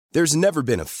There's never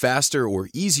been a faster or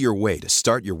easier way to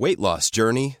start your weight loss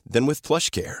journey than with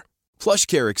PlushCare.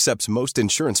 PlushCare accepts most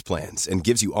insurance plans and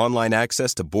gives you online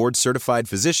access to board-certified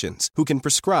physicians who can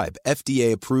prescribe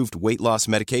FDA-approved weight loss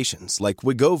medications like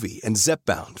Wegovy and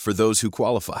Zepbound for those who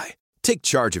qualify. Take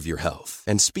charge of your health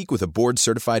and speak with a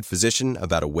board-certified physician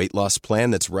about a weight loss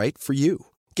plan that's right for you.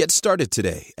 Get started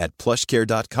today at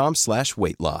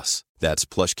plushcare.com/weight-loss. That's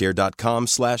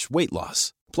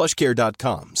plushcare.com/weight-loss.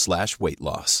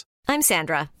 plushcare.com/weight-loss. I'm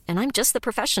Sandra, and I'm just the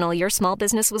professional your small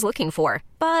business was looking for.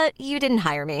 But you didn't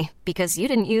hire me because you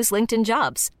didn't use LinkedIn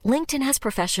Jobs. LinkedIn has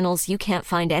professionals you can't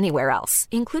find anywhere else,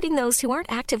 including those who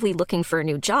aren't actively looking for a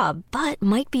new job, but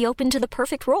might be open to the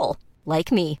perfect role,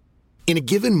 like me. In a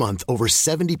given month, over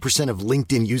 70% of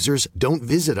LinkedIn users don't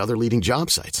visit other leading job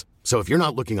sites. So if you're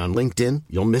not looking on LinkedIn,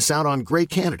 you'll miss out on great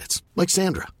candidates like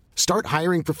Sandra. Start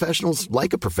hiring professionals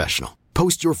like a professional.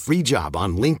 Post your free job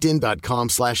on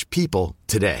linkedin.com/people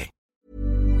today.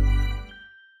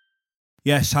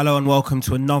 Yes, hello and welcome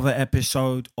to another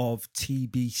episode of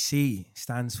TBC.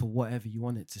 Stands for whatever you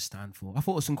want it to stand for. I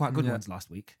thought it was some quite good ones last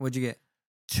week. What'd you get?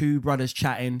 Two brothers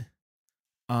chatting,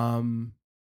 then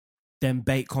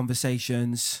bait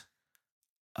conversations,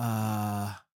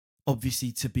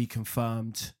 obviously to be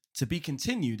confirmed, to be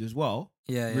continued as well.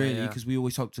 Yeah, really, because we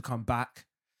always hope to come back.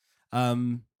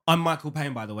 I'm Michael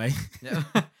Payne, by the way.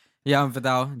 Yeah, I'm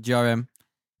Vidal, GRM.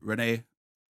 Renee,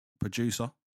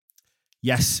 producer.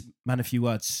 Yes, man, a few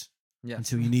words. Yeah.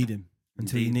 Until you need him.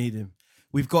 You need him.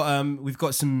 We've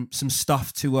got some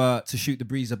stuff to shoot the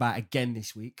breeze about again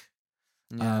this week.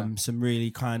 Yeah. Some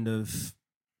really kind of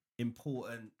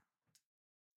important,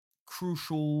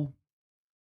 crucial.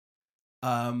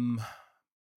 How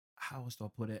else do I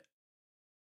put it?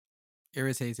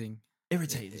 Irritating.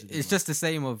 It's just the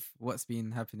same of what's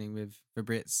been happening with the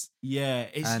Brits. Yeah,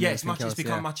 it's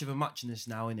become much of a muchness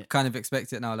now, isn't it? Kind of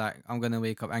expect it now. Like, I'm gonna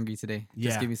wake up angry today.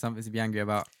 Just give me something to be angry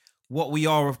about. What we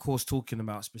are, of course, talking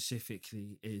about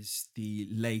specifically is the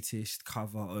latest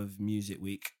cover of Music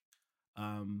Week,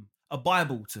 a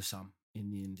bible to some in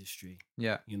the industry.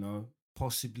 Yeah, you know,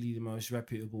 possibly the most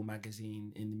reputable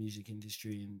magazine in the music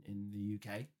industry in the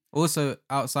UK. Also,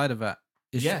 outside of that.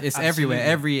 It's absolutely.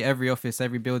 everywhere. Every office,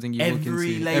 every building you walk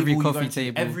into, every coffee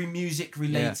table, every music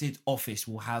related office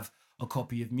will have a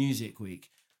copy of Music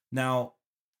Week. Now,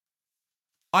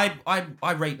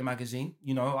 I rate the magazine.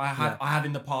 You know, I have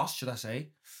in the past, should I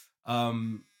say?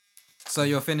 So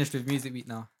you're finished with Music Week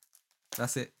now.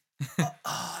 That's it.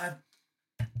 I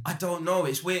don't know.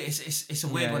 It's weird. It's a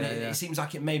weird one. It seems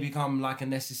like it may become like a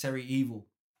necessary evil.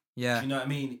 Yeah. Do you know what I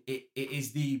mean? It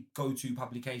is the go-to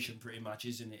publication pretty much,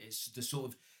 isn't it? It's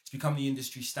become the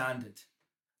industry standard.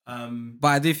 But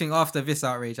I do think after this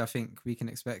outrage, I think we can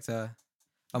expect a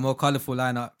more colourful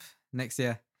lineup next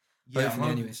year. Yeah, I'm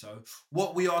hoping so.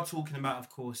 What we are talking about, of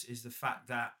course, is the fact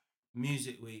that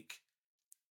Music Week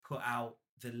put out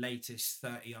the latest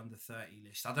 30 under 30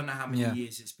 list. I don't know how many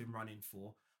years it's been running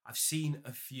for. I've seen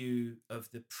a few of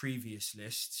the previous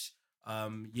lists.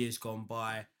 Years gone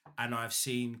by, and I've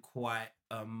seen quite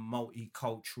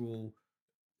multicultural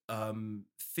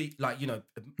it's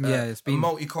been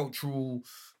multicultural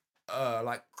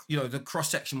the cross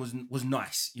section was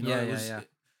nice,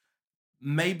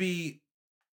 maybe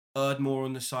erred more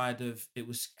on the side of it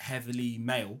was heavily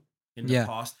male in the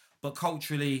past, but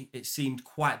culturally it seemed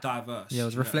quite diverse. It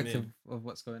was reflective of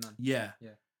what's going on.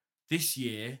 This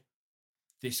year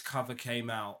this cover came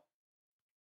out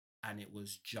and it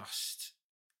was just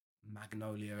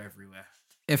magnolia everywhere.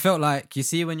 It felt like, you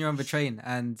see when you're on the train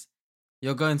and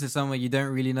you're going to somewhere you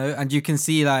don't really know, and you can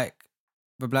see like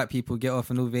the black people get off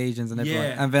and all the Asians and everyone.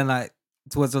 And then like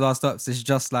towards the last stops, it's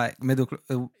just like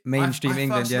mainstream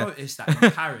England. I first noticed that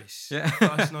in Paris. I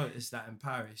first noticed that in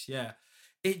Paris. Yeah.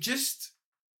 It just,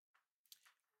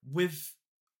 with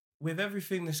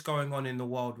everything that's going on in the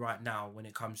world right now when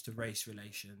it comes to race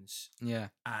relations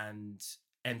and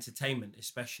entertainment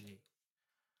especially,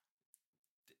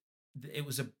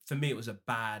 for me it was a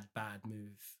bad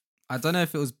move. I don't know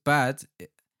if it was bad.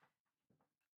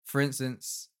 For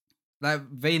instance, like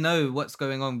they know what's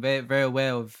going on. They're very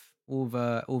aware of all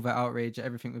the outrage,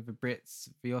 everything with the Brits,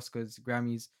 the Oscars,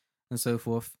 Grammys, and so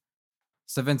forth.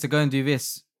 So then to go and do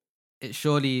this, it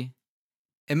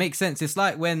makes sense. It's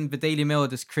like when the Daily Mail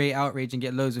just create outrage and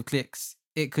get loads of clicks.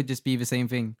 It could just be the same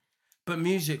thing. But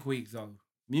Music Week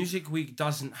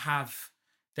doesn't have.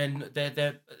 Then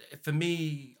they're for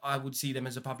me, I would see them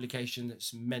as a publication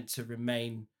that's meant to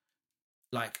remain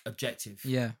like objective.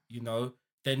 Yeah, you know,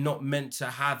 they're not meant to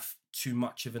have too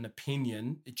much of an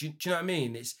opinion. Do you know what I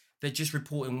mean? They're just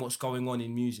reporting what's going on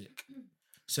in music.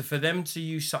 So for them to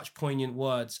use such poignant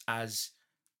words as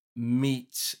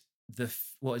meet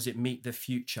meet the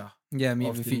future. Yeah, meet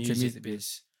of the the future music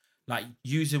biz. Like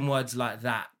using words like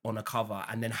that on a cover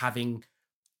and then having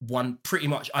one pretty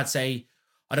much, I'd say,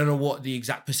 I don't know what the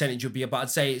exact percentage would be, but I'd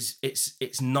say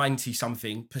it's 90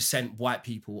 something % white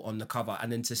people on the cover.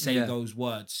 And then to say those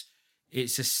words,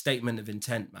 it's a statement of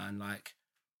intent, man. Like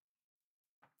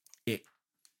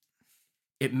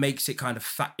it makes it kind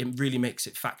of it really makes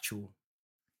it factual.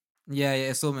 Yeah,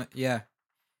 it's almost,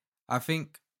 I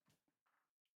think,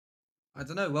 I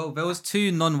don't know. Well, there was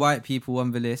 2 non-white people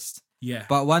on the list. Yeah.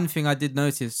 But one thing I did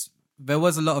notice, there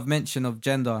was a lot of mention of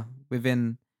gender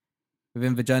within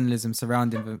the journalism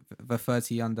surrounding the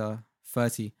 30 under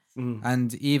 30.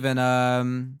 And even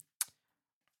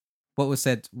what was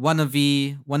said, one of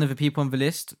the people on the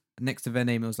list, next to their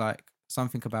name, it was like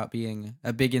something about being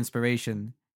a big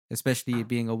inspiration, especially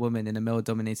being a woman in a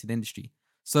male-dominated industry.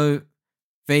 So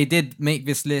they did make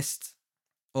this list,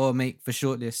 or make the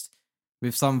short list,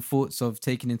 with some thoughts of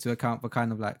taking into account the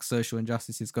kind of like social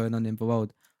injustices going on in the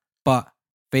world. But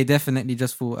they definitely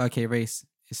just thought, okay, race,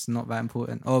 it's not that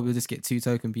important. Or we'll just get 2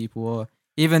 token people, or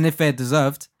even if they're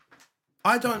deserved,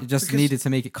 you just needed to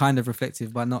make it kind of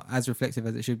reflective, but not as reflective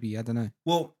as it should be. I don't know.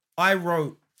 Well, I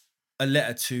wrote a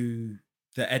letter to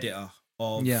the editor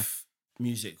of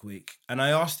Music Week and I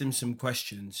asked him some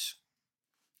questions.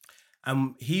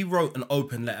 And he wrote an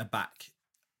open letter back.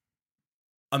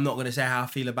 I'm not going to say how I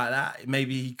feel about that.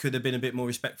 Maybe he could have been a bit more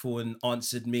respectful and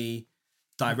answered me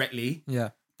directly. Yeah.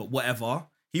 But whatever.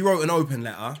 He wrote an open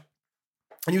letter.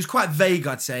 And he was quite vague,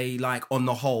 I'd say, like on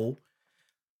the whole,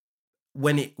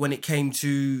 when it came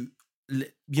to,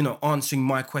 you know, answering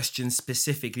my questions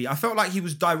specifically. I felt like he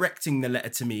was directing the letter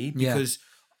to me because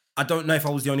I don't know if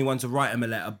I was the only one to write him a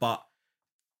letter, but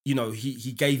you know,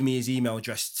 he gave me his email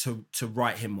address to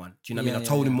write him one. Do you know what I mean? I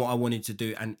told him what I wanted to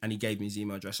do and he gave me his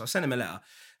email address. So I sent him a letter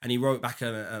and he wrote back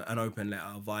an open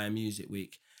letter via Music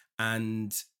Week.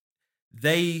 And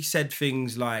they said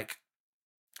things like,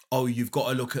 oh, you've got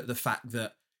to look at the fact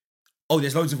that, oh,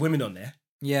 there's loads of women on there.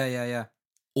 Yeah.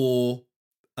 Or,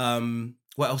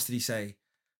 what else did he say?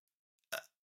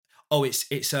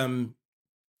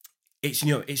 It's,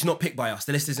 you know, it's not picked by us.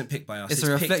 The list isn't picked by us. It's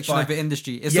a reflection of the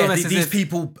industry. It's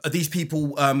these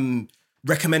people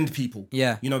recommend people.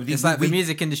 Yeah. You know, it's like the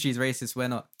music industry is racist. We're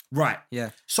not. Right.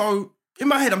 Yeah. So in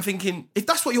my head, I'm thinking, if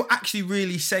that's what you're actually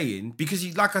really saying, because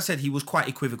he, like I said, he was quite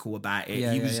equivocal about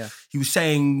it. He was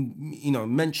saying, you know,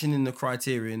 mentioning the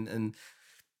criterion and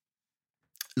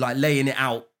like laying it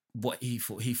out what he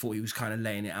thought he was kind of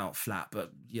laying it out flat.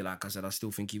 But yeah, like I said, I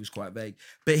still think he was quite vague.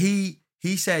 But he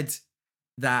said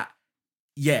that,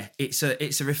 yeah, it's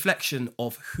a reflection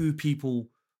of who people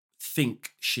think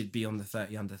should be on the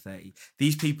 30 under 30.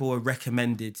 These people are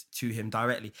recommended to him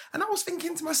directly. And I was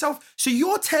thinking to myself, so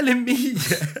you're telling me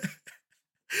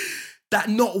that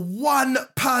not one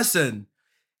person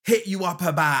hit you up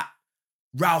about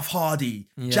Ralph Hardy,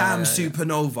 Jam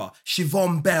Supernova,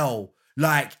 Siobhan Bell,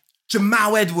 like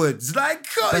Jamal Edwards, like...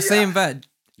 But saying that...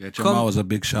 Yeah, Jamal was a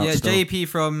big shout. Yeah, still. JP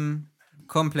from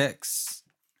Complex...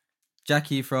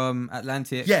 Jackie from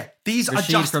Atlantic. Yeah, these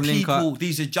Rashid are just from people.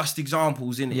 These are just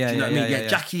examples, innit? Yeah, Do you know what I mean? yeah.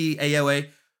 Jackie Ayowe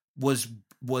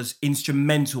was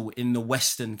instrumental in the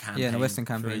Western campaign. Yeah, in the Western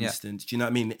campaign, for instance. Do you know what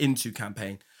I mean? The Into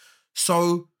campaign.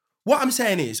 So what I'm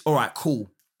saying is, all right,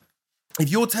 cool. If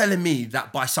you're telling me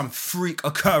that by some freak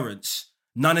occurrence,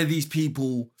 none of these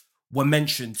people were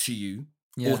mentioned to you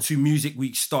or to Music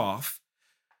Week staff,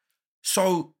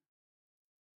 so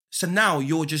now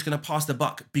you're just going to pass the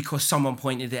buck because someone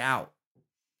pointed it out.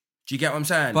 Do you get what I'm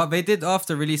saying? But they did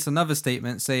after release another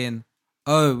statement saying,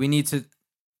 oh, we need to...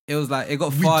 It was like, it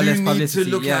got far less publicity.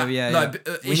 We do need to look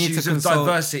at issues of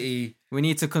diversity. We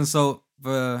need to consult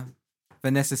the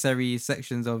necessary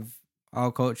sections of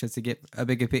our culture to get a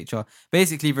bigger picture.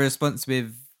 Basically, the response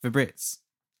with the Brits,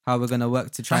 how we're going to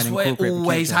work to try and incorporate That's what it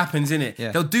always the culture. happens, innit?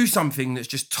 Yeah. They'll do something that's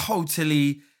just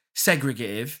totally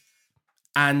segregative,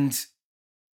 and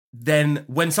then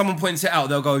when someone points it out,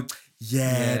 they'll go,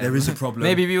 yeah, there is a problem.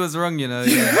 Maybe we was wrong, you know.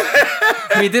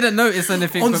 Yeah. We didn't notice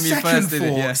anything On when we second first did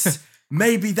it. Yeah. thoughts,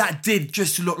 maybe that did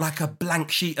just look like a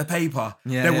blank sheet of paper.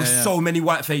 Yeah, there was so many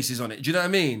white faces on it. Do you know what I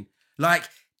mean? Like,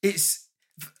 it's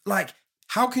like,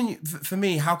 how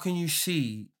can you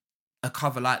see a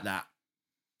cover like that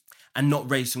and not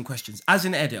raise some questions? As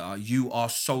an editor, you are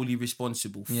solely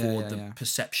responsible for the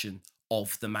perception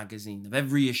of the magazine, of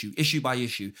every issue by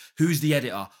issue. Who's the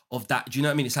editor of that? Do you know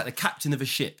what I mean? It's like the captain of a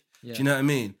ship. Yeah. Do you know what I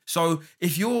mean? So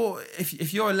if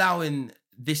you're allowing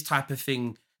this type of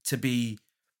thing to be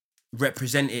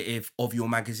representative of your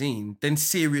magazine, then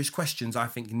serious questions, I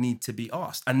think, need to be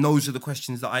asked. And those are the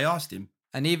questions that I asked him.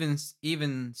 And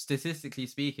even statistically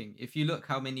speaking, if you look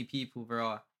how many people there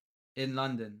are in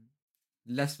London,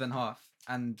 less than half,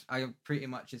 and I pretty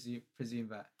much presume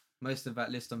that most of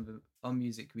that list on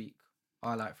Music Week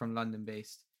are like from London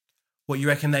based. What you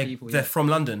reckon they're from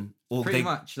London, or pretty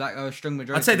much like a strong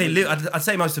majority? I'd say they live. I'd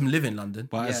say most of them live in London.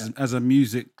 But as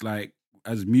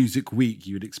Music Week,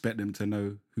 you would expect them to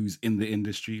know who's in the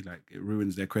industry. Like, it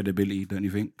ruins their credibility, don't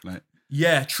you think? Like,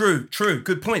 yeah, true.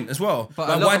 Good point as well. But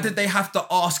like, why did they have to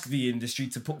ask the industry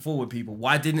to put forward people?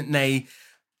 Why didn't they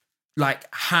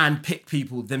like hand pick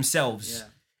people themselves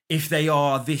if they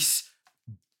are this?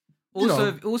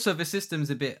 Also, the system's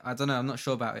a bit. I don't know. I'm not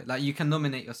sure about it. Like, you can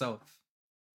nominate yourself.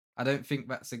 I don't think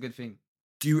that's a good thing.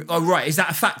 Do you? Oh, right. Is that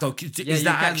a fact though?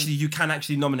 You can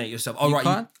actually nominate yourself? Oh, right.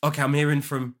 Can't? Okay, I'm hearing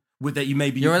from that you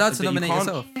maybe you're allowed to nominate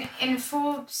yourself. In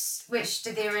Forbes, which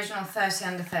did the original 30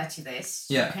 under 30 list,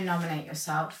 you can nominate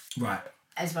yourself, right,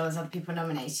 as well as other people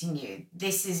nominating you.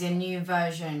 This is a new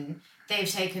version. They've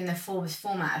taken the Forbes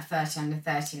format of 30 under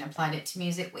 30 and applied it to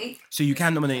Music Week. So you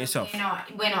can nominate yourself?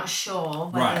 We're not sure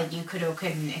whether you could or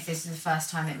couldn't if this is the first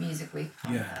time that Music Week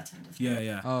put 30 under 30.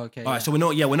 Yeah. Oh, okay. All right, so we're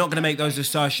not going to make those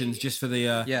assertions just for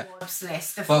the... Forbes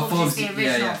list. The Forbes is the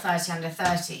original 30 under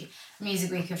 30.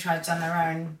 Music Week have tried to done their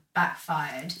own,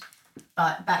 backfired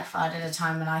at a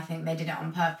time when I think they did it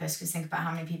on purpose, because think about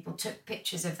how many people took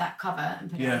pictures of that cover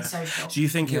and put it on social. Do you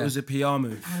think it was a PR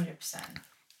move? 100%.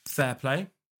 Fair play.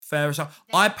 Fair enough.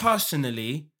 I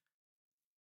personally,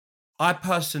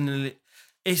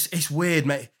 it's weird,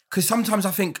 mate. Because sometimes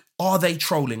I think, are they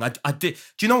trolling? Do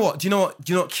you know what? Do you know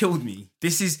what killed me?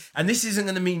 This isn't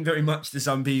going to mean very much to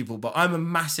some people, but I'm a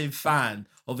massive fan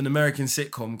of an American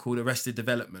sitcom called Arrested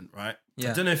Development, right? Yeah.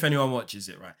 I don't know if anyone watches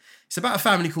it, right? It's about a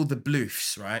family called the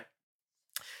Bluths, right?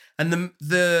 And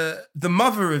the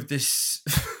mother of this,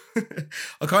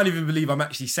 I can't even believe I'm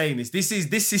actually saying this. This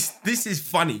is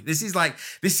funny. This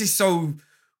is so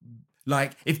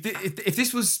like if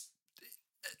this was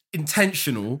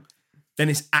intentional, then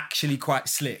it's actually quite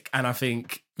slick. And I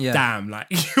think, damn, like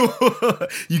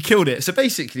you killed it. So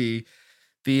basically,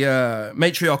 the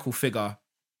matriarchal figure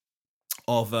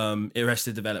of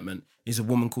Arrested Development is a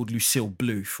woman called Lucille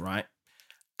Bluth, right?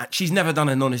 And she's never done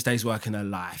an honest day's work in her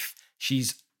life.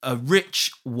 She's a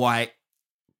rich, white,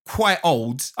 quite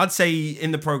old, I'd say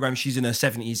in the program she's in her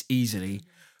 70s easily,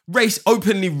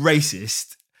 openly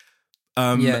racist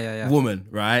woman,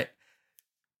 right?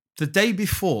 The day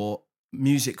before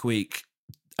Music Week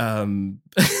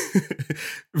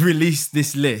released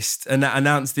this list and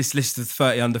announced this list of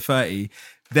 30 under 30,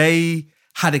 they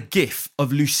had a gif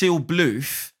of Lucille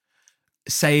Bluth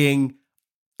saying,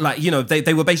 like, you know,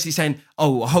 they were basically saying,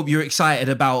 oh, I hope you're excited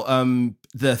about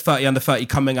the 30 under 30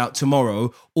 coming out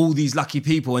tomorrow, all these lucky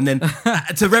people. And then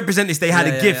to represent this, they had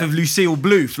a gif of Lucille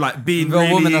Bluth, like being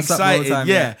really excited.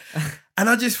 Time, And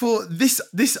I just thought this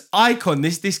icon,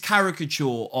 this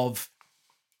caricature of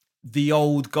the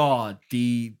old guard,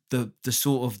 the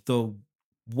sort of the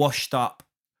washed up,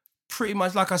 pretty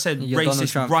much, like I said,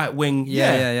 racist right wing.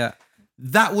 Yeah.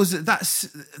 That's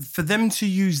for them to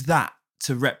use that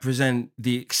to represent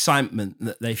the excitement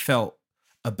that they felt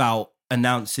about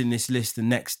announcing this list the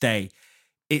next day.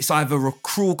 It's either a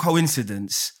cruel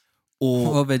coincidence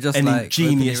or just an like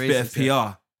ingenious bit of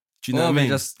PR. Do you know what I mean?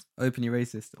 Just openly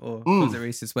racist or was it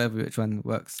racist, whatever, which one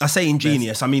works. I say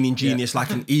ingenious. Best. I mean ingenious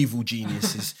like an evil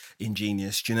genius is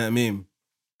ingenious. Do you know what I mean?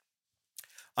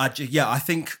 I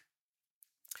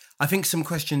think some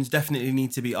questions definitely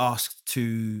need to be asked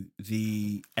to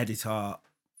the editor.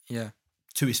 Yeah.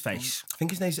 To his face. I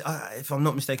think his name's, if I'm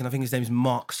not mistaken, I think his name's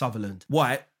Mark Sutherland.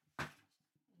 White.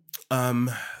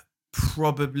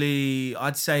 Probably,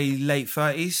 I'd say late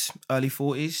 30s, early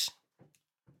 40s.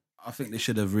 I think they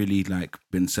should have really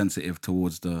been sensitive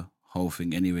towards the whole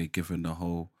thing anyway, given the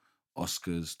whole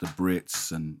Oscars, the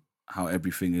Brits, and how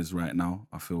everything is right now.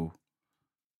 I feel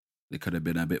they could have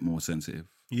been a bit more sensitive.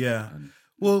 Yeah.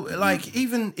 Well,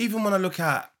 even when I looked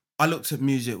at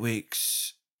Music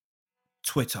Week's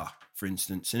Twitter, for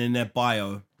instance, and in their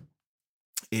bio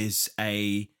it's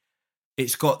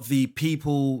got the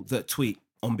people that tweet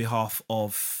on behalf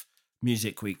of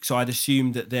Music Week. So I'd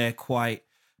assume that they're quite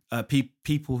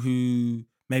people who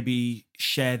maybe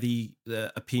share the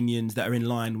opinions that are in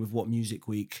line with what Music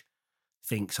Week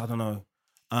thinks. I don't know.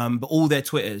 But all their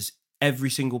Twitters,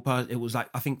 every single person, it was I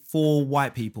think 4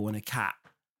 white people and a cat.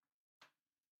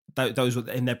 Those were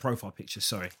in their profile pictures.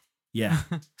 Sorry. Yeah.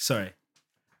 Sorry.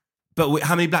 But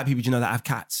how many black people do you know that have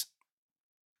cats?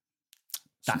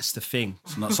 That's the thing.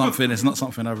 It's not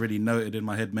something I've really noted in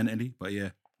my head mentally, but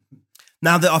yeah.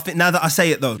 Now that I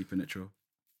say it though, keeping it true.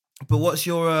 But what's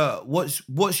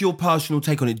your personal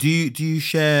take on it? Do you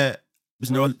share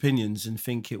was no opinions and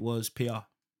think it was PR?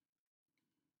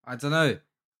 I don't know.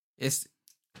 It's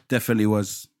Definitely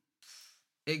was.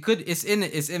 it's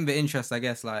in the interest, I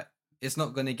guess. Like, it's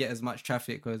not gonna get as much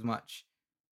traffic or as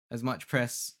much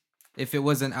press if it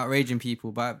wasn't outraging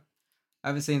people. But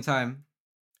at the same time,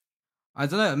 I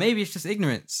don't know. Maybe it's just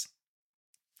ignorance.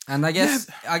 And I guess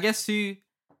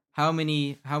how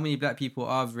many black people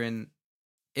are there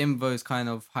in those kind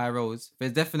of high roles?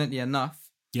 There's definitely enough.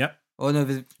 Yep. Oh no,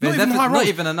 there's not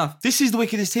even enough. This is the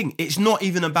wickedest thing. It's not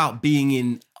even about being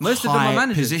in Most of them are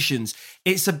managers. positions.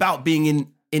 It's about being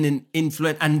in an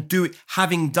influence and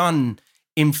having done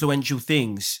influential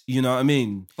things. You know what I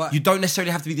mean? But you don't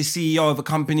necessarily have to be the CEO of a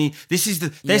company. This is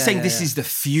they're saying this is the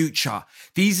future.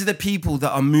 These are the people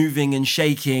that are moving and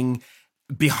shaking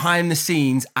behind the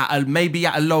scenes maybe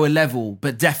at a lower level,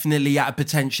 but definitely at a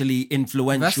potentially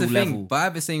influential that's the level. thing. But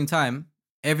at the same time,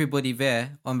 everybody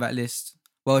there on that list,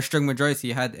 well, a strong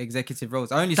majority had executive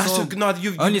roles. I only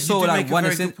saw like one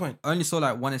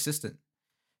assistant.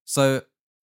 So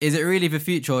is it really the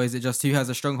future, or is it just who has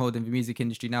a stronghold in the music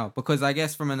industry now? Because I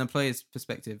guess from an employer's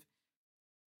perspective,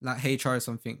 like HR or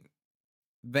something,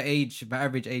 the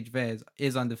average age there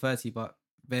is under 30, but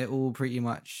they're all pretty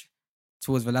much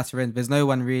towards the latter end. There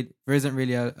isn't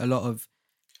really a lot of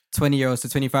 20-year-olds to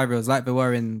 25-year-olds like there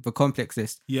were in the complex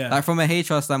list. Yeah. Like from a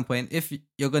HR standpoint, if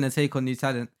you're going to take on new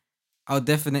talent, I'll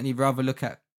definitely rather look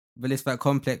at the list that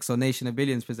Complex or Nation of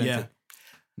Billions presented. Yeah.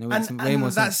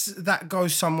 That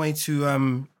goes some way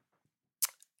to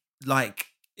like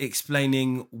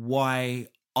explaining why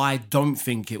I don't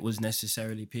think it was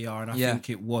necessarily PR, and I think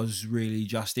it was really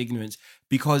just ignorance.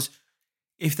 Because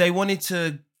if they wanted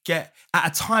to get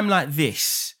at a time like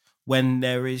this, when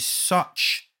there's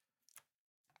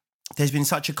been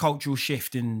such a cultural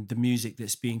shift in the music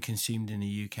that's being consumed in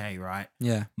the UK, right?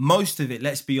 Yeah. Most of it,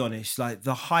 let's be honest, like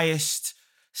the highest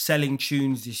selling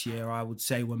tunes this year, I would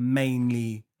say, were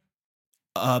mainly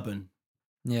urban.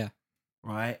 Yeah.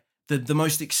 Right? The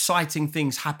most exciting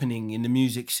things happening in the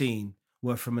music scene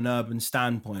were from an urban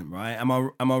standpoint, right? Am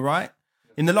I right?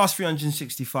 In the last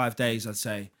 365 days, I'd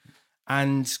say.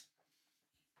 And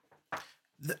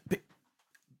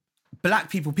black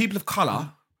people of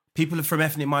colour, people from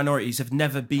ethnic minorities have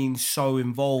never been so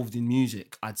involved in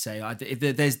music, I'd say.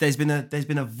 There's been a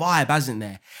vibe, hasn't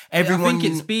there? Everyone, I think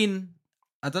it's been,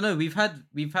 I don't know, we've had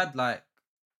like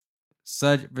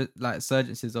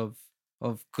surgences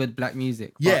of good black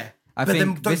music. Yeah. I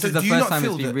think this is the first time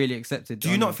it's been really accepted. Do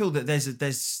you not feel that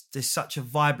there's such a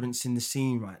vibrance in the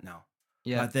scene right now?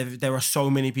 Yeah. Like there are so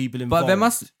many people involved. But there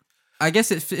must, I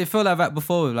guess it felt like that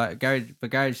before with like the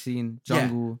garage scene,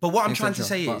 jungle. Yeah. But what I'm trying to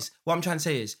say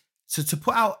is to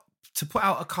put out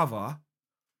a cover,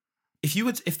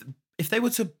 if they were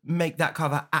to make that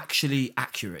cover actually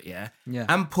accurate,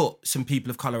 and put some people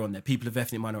of color on there, people of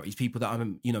ethnic minorities, people that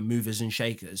are movers and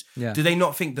shakers, do they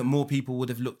not think that more people would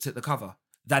have looked at the cover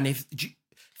than if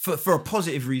for a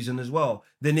positive reason as well,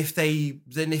 than if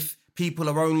people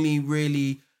are only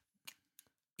really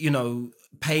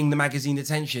paying the magazine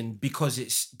attention because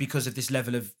of this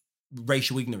level of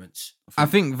racial ignorance? I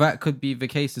think that could be the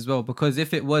case as well, because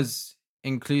if it was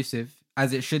inclusive,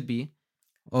 as it should be,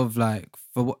 of like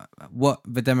for what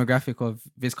the demographic of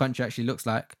this country actually looks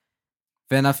like,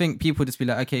 then I think people just be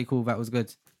like, okay, cool, that was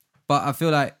good. But I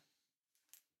feel like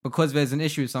because there's an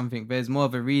issue with something, there's more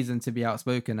of a reason to be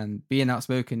outspoken, and being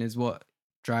outspoken is what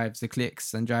drives the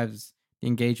clicks and drives the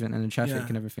engagement and the traffic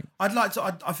and everything. I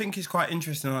think it's quite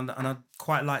interesting, and I'd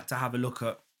quite like to have a look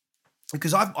at,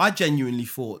 because I genuinely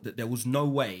thought that there was no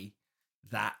way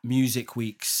that Music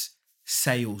Week's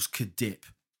sales could dip.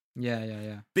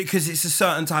 Yeah. Because it's a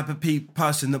certain type of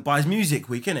person that buys Music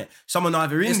Week, innit? Someone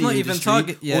either in the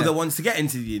industry or that wants to get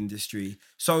into the industry.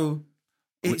 So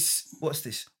what's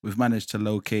this? We've managed to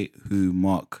locate who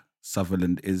Mark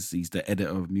Sutherland is. He's the editor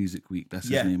of Music Week. That's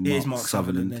his name. It is Mark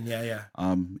Sutherland.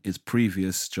 Then, his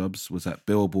previous jobs was at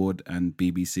Billboard and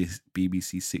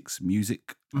BBC Six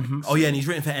Music. Mm-hmm. Oh yeah, and he's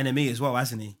written for NME as well,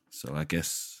 hasn't he? So I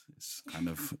guess it's kind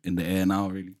of in the air now,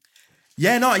 really.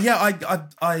 Yeah, no, yeah,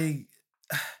 I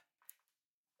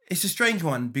it's a strange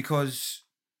one, because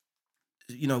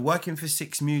working for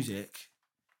Six Music,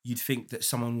 you'd think that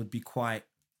someone would be quite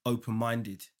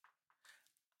open-minded.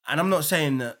 And I'm not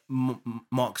saying that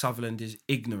Mark Sutherland is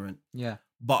ignorant. Yeah.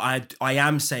 But I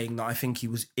am saying that I think he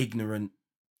was ignorant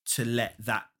to let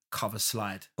that cover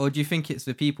slide. Or do you think it's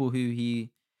the people who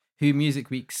Music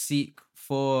Week seek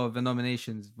for the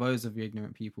nominations, those are the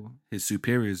ignorant people? His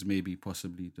superiors, maybe,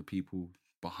 possibly the people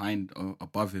behind or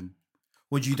above him.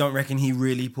 Well, you don't reckon he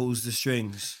really pulls the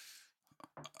strings?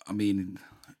 I mean,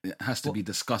 It has to be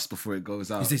discussed before it goes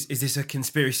out. Is this a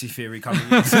conspiracy theory coming?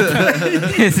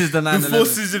 This is the 9/11. The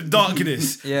forces of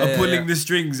darkness are pulling the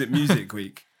strings at Music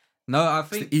Week. No, I It's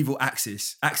think the evil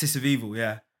axis of evil.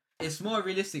 Yeah. it's more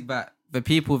realistic that the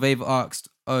people they've asked,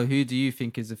 oh, who do you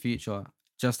think is the future,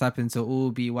 just happen to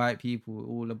all be white people,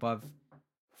 all above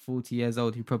 40 years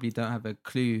old, who probably don't have a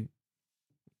clue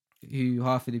who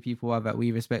half of the people are that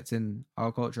we respect in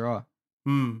our culture are.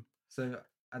 So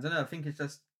I don't know. I think it's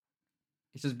just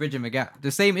bridging the gap.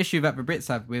 The same issue that the Brits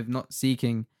have with not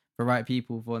seeking the right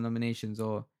people for nominations,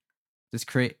 or just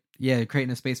creating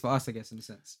a space for us, I guess, in a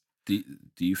sense. Do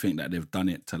you think that they've done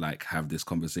it to like have this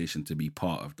conversation to be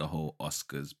part of the whole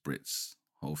Oscars, Brits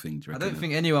whole thing? Do you I reckon? don't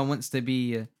think anyone wants to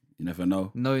be You never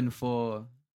know. known for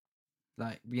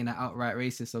like being an outright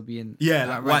racist or being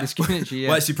white discriminatory.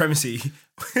 white supremacy.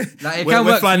 Like, it we're can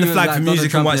work flying the for flag like for Donald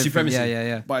music Trump and white everything. supremacy.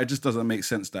 Yeah. But it just doesn't make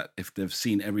sense that if they've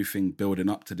seen everything building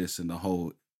up to this and the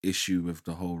whole issue with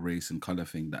the whole race and colour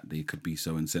thing, that they could be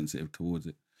so insensitive towards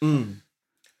it.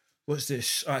 What's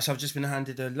this? All right, so I've just been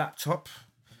handed a laptop.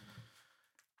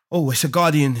 Oh, it's a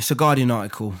Guardian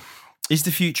article. Is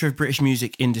the future of British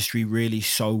music industry really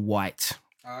so white?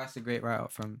 Oh, that's a great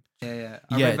write-up from... Yeah.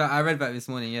 Yeah. I read that this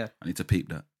morning, yeah. I need to peep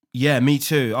that. Yeah, me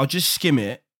too. I'll just skim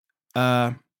it.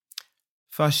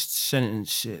 First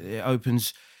sentence, it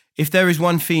opens, if there is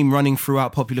one theme running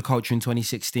throughout popular culture in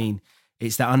 2016,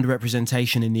 it's that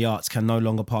underrepresentation in the arts can no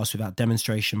longer pass without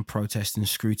demonstration, protest and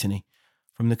scrutiny.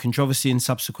 From the controversy and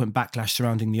subsequent backlash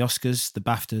surrounding the Oscars, the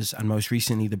BAFTAs and most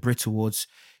recently the Brit Awards,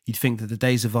 you'd think that the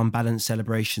days of unbalanced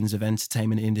celebrations of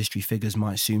entertainment industry figures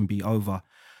might soon be over.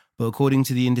 But according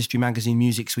to the industry magazine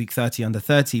Music's Week 30 Under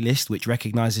 30 list, which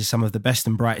recognises some of the best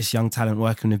and brightest young talent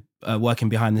working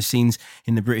behind the scenes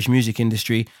in the British music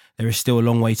industry, there is still a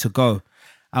long way to go.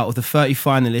 Out of the 30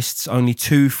 finalists, only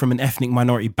 2 from an ethnic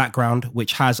minority background,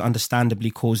 which has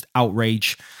understandably caused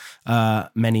outrage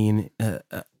among many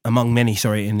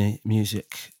in the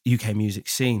UK music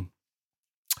scene.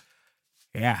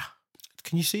 Yeah.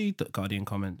 Can you see the Guardian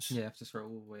comments? Yeah, I've just wrote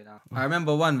all the way down. I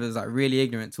remember one was like really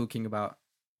ignorant, talking about,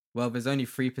 well, there's only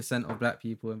 3% of black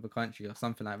people in the country or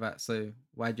something like that. So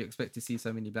why do you expect to see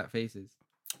so many black faces?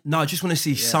 No, I just want to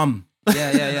see some.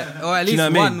 Yeah. Or at least you know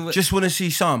what one. I mean? Just want to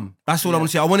see some. That's all I want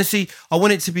to see. I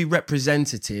want it to be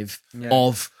representative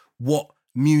of what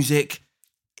music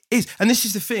is. And this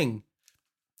is the thing.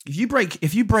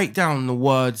 If you break down the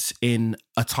words in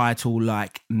a title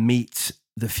like Meet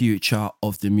the Future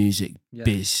of the Music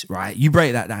Biz, right? You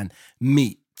break that down.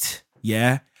 Meet,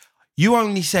 yeah? You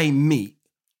only say meet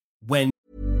when...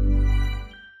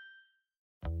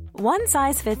 One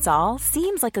size fits all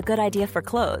seems like a good idea for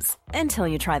clothes until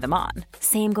you try them on.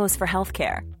 Same goes for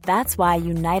healthcare. That's why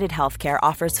United Healthcare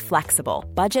offers flexible,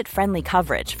 budget-friendly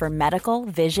coverage for medical,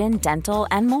 vision, dental,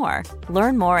 and more.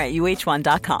 Learn more at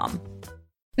uh1.com.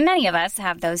 Many of us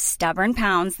have those stubborn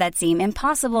pounds that seem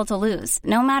impossible to lose,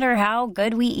 no matter how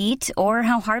good we eat or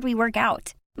how hard we work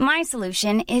out. My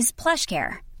solution is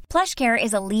PlushCare. PlushCare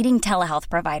is a leading telehealth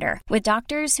provider with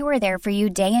doctors who are there for you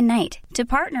day and night to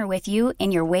partner with you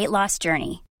in your weight loss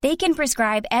journey. They can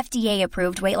prescribe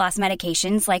FDA-approved weight loss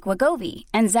medications like Wegovy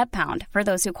and Zepbound for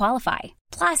those who qualify.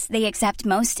 Plus, they accept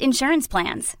most insurance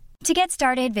plans. To get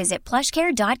started, visit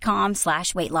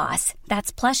plushcare.com/weightloss.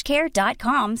 That's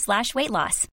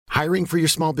plushcare.com/weightloss. Hiring for your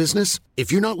small business?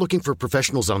 If you're not looking for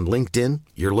professionals on LinkedIn,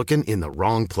 you're looking in the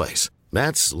wrong place.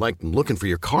 That's like looking for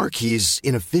your car keys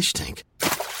in a fish tank.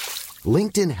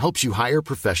 LinkedIn helps you hire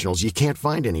professionals you can't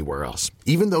find anywhere else,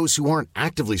 even those who aren't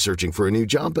actively searching for a new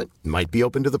job but might be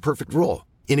open to the perfect role.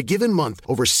 In a given month,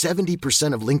 over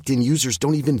 70% of LinkedIn users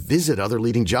don't even visit other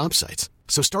leading job sites.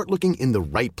 So start looking in the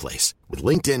right place. With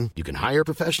LinkedIn, you can hire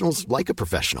professionals like a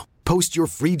professional. Post your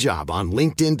free job on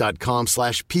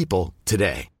linkedin.com/people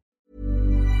today.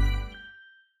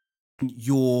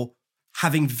 You're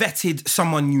having vetted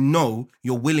someone, you know,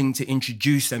 you're willing to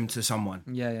introduce them to someone.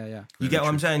 Yeah. You get what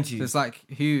I'm saying to you? So it's like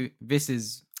this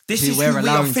is who we're we are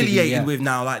allowing to be, affiliated with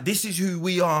now. Like, this is who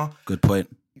we are. Good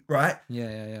point. Right?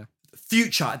 Yeah.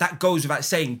 Future, that goes without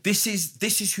saying. This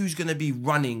is who's going to be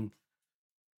running,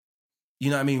 you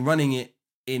know what I mean? Running it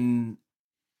in,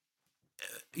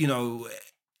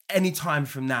 any time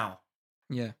from now.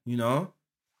 Yeah. You know?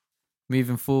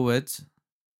 Moving forward,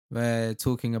 we're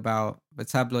talking about the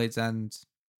tabloids and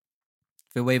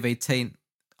the way they taint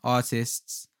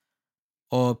artists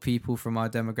or people from our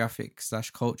demographic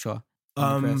 / culture.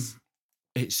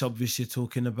 It's obvious you're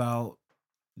talking about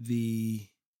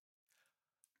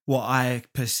what I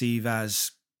perceive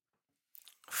as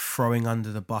throwing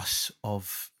under the bus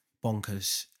of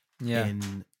bonkers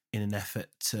in an effort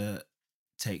to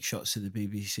take shots at the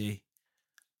BBC.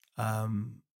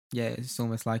 Yeah, it's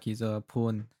almost like he's a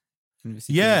pawn.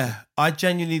 Yeah, I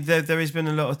genuinely, there has been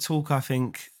a lot of talk, I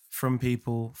think, from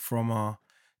people from our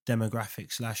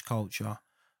demographic / culture.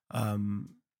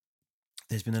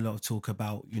 There's been a lot of talk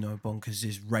about,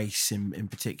 Bonkers' race in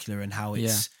particular and how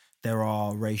there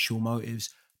are racial motives.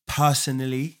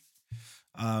 Personally,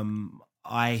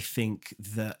 I think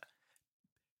that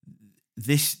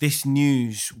this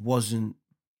news wasn't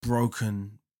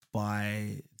broken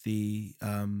by the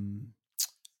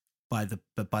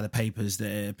papers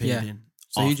that it appeared in.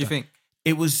 So who do you think?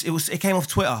 It came off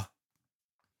Twitter.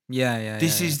 Yeah.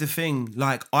 This is the thing.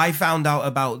 Like, I found out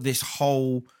about this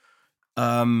whole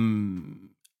this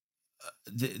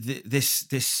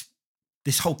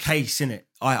whole case, innit?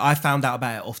 I found out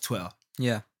about it off Twitter.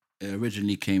 Yeah. It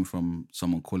originally came from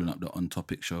someone calling up the On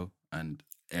Topic show and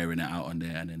airing it out on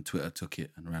there, and then Twitter took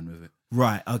it and ran with it.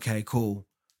 Right. Okay, cool.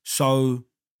 So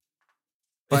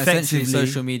but essentially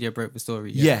social media broke the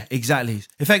story. Yeah, exactly.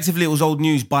 Effectively, it was old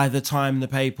news by the time the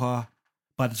papers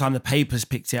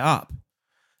picked it up.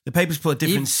 The papers put a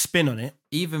different spin on it.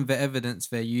 Even the evidence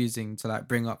they're using to like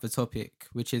bring up the topic,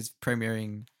 which is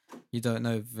premiering, you don't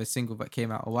know, the single that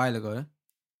came out a while ago,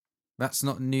 that's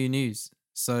not new news.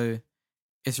 So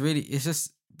it's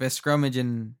just they're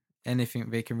scrummaging anything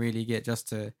they can really get just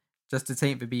to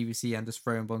taint the BBC and just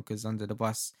throwing Bonkers under the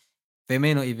bus. They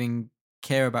may not even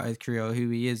care about his career or who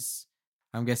he is.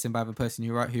 I'm guessing by the person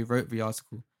who wrote the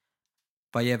article.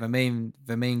 But yeah, the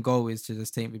main goal is to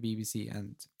just taint the BBC,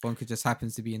 and Bonkers just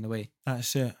happens to be in the way.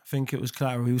 That's it. I think it was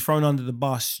collateral. He was thrown under the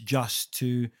bus just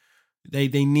to. They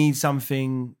need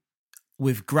something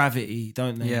with gravity,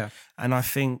 don't they? Yeah. And I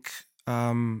think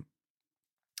the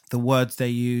words they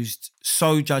used,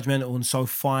 so judgmental and so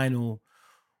final,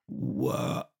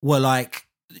 were like,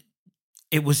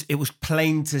 it was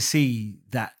plain to see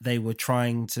that they were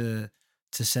trying to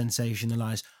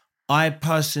sensationalize. I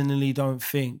personally don't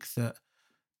think that.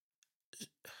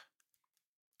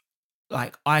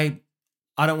 Like, I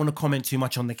don't want to comment too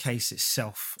much on the case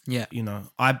itself. Yeah.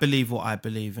 I believe what I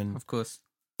believe, and of course,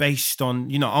 based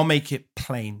on, I'll make it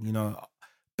plain,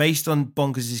 based on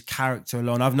Bonkers' character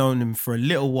alone. I've known him for a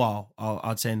little while,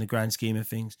 I'd say, in the grand scheme of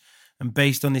things. And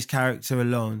based on his character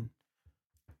alone,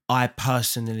 I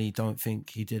personally don't think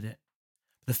he did it.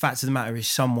 The fact of the matter is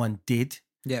someone did.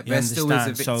 Yeah, there still is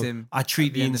a victim. So I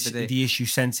treat the issue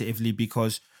sensitively,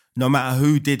 because no matter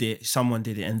who did it, someone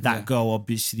did it. And that girl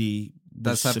obviously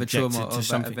was subjected to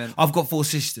something. Event. I've got 4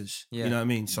 sisters. Yeah. You know what I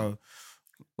mean? So,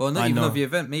 well, not even of the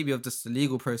event, maybe of just the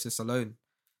legal process alone.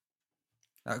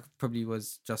 That probably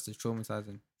was just as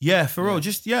traumatizing. Yeah, for real.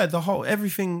 Just, the whole,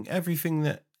 everything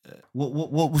that,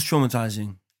 what was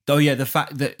traumatizing? Oh yeah, the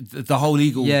fact that the whole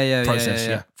legal process.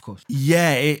 Yeah, of course.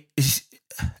 Yeah, it is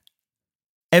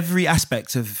every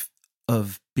aspect of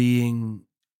being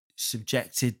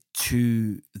subjected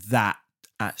to that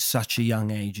at such a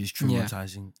young age is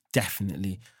traumatizing.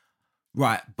 Definitely.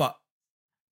 Right, but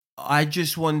I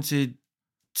just wanted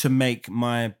to make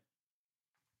my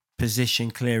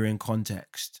position clear in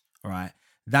context, right?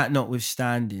 That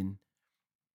notwithstanding,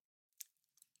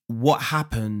 what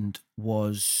happened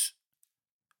was,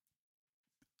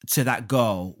 to that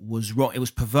girl, was wrong. It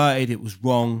was perverted, it was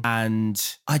wrong. And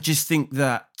I just think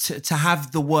that to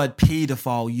have the word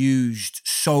paedophile used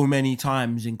so many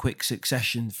times in quick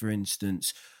succession, for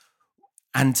instance,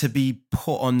 and to be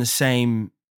put on the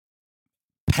same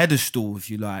pedestal, if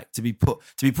you like, to be put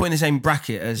in the same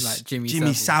bracket as like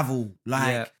Jimmy Savile.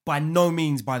 By no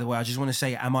means, by the way, I just want to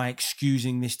say, am I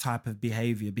excusing this type of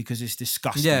behavior? Because it's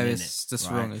disgusting. Yeah, it's just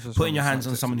right? wrong. It's just putting wrong. your hands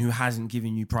on someone who hasn't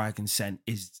given you prior consent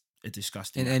is a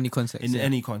disgusting. In any context. In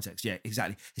any context, yeah,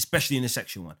 exactly. Especially in a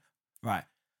sexual one, right?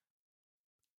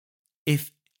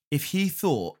 If he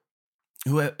thought,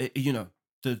 whoever,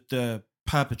 the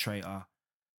perpetrator,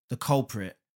 the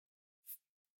culprit,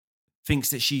 thinks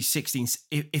that she's 16,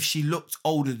 if she looked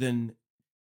older than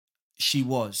she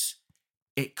was,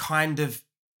 it kind of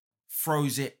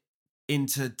throws it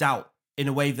into doubt in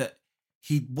a way that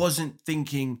he wasn't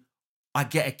thinking, I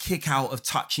get a kick out of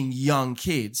touching young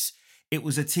kids. It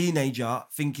was a teenager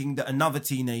thinking that another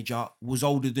teenager was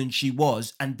older than she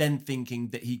was, and then thinking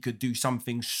that he could do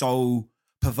something so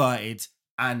perverted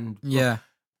and... Yeah.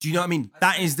 Do you know what I mean?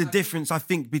 That is the difference, I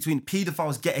think, between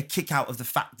paedophiles get a kick out of the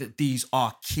fact that these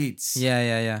are kids.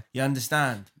 Yeah. You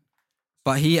understand?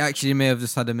 But he actually may have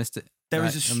just had a mistake. There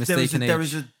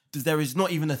is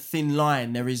not even a thin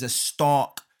line. There is a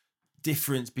stark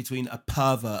difference between a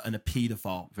pervert and a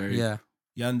paedophile. Yeah.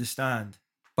 You understand?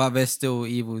 But they're still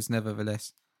evils,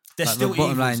 nevertheless. They're still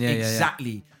bottom evils, line,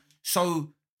 exactly.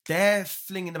 So they're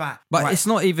flinging about. But it's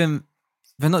not even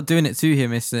they're not doing it to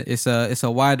him. It's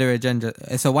a wider agenda.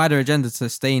 It's a wider agenda to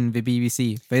stain the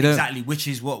BBC. They don't exactly, which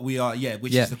is what we are. Yeah,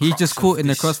 which is the he's crux just caught of in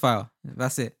the this. crossfire.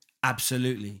 That's it.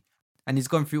 Absolutely. And he's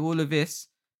gone through all of this,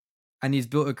 and he's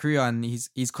built a career, and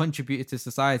he's contributed to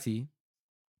society.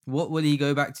 What will he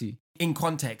go back to? In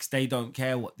context, they don't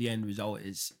care what the end result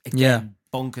is. Again,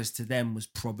 bonkers to them was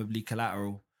probably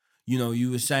collateral. You know, you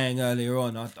were saying earlier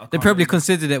on. I They can't probably remember.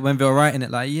 considered it when they were writing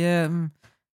it. Like,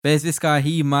 there's this guy.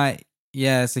 He might.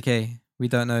 Yeah, it's okay. We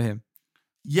don't know him.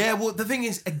 Yeah, well, the thing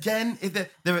is, again,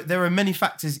 there are many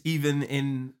factors even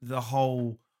in the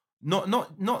whole. Not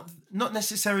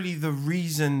necessarily the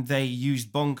reason they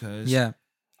used bonkers. Yeah,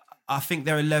 I think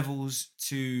there are levels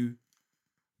to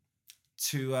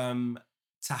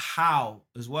how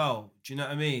as well. Do you know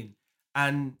what I mean?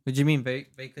 And what do you mean? They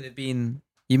could have been.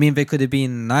 You mean they could have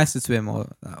been nicer to him, or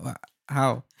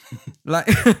how? Like,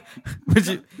 would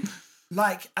you?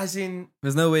 Like, as in,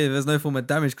 There's no form of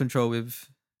damage control with.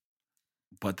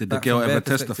 But did the That girl from their ever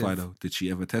testify perspective. though? Did she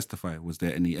ever testify? Was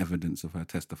there any evidence of her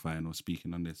testifying or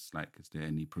speaking on this? Like, is there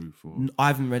any proof? Or I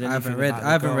haven't read anything.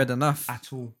 I haven't read enough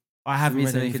at all. I haven't me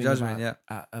read to make a anything judgment,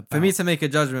 about, For me to make a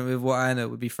judgment with what I know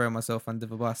would be throwing myself under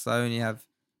the bus. I only have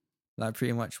like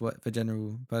pretty much what the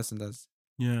general person does.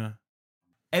 Yeah.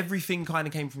 Everything kind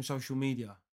of came from social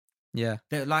media. Yeah.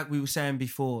 Like we were saying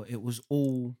before, it was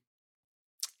all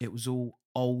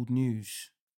old news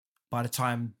by the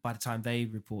time they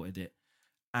reported it.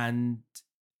 And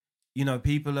you know,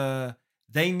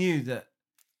 they knew that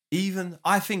even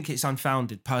I think it's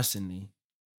unfounded personally.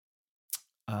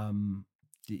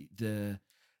 The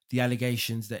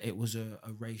allegations that it was a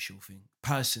racial thing.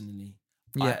 Personally.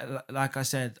 Yeah. Like I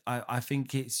said, I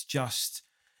think it's just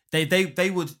they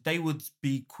would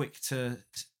be quick to,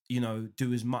 you know,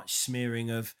 do as much smearing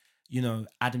of, you know,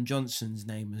 Adam Johnson's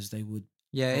name as they would.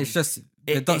 Yeah, it's just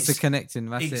the dots are connecting.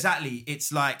 That's exactly.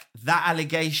 It's like that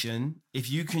allegation, if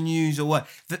you can use a word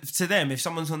to them, if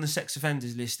someone's on the sex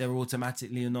offenders list, they're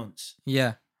automatically a nonce.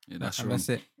 Yeah, that's and wrong. that's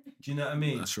it. Do you know what I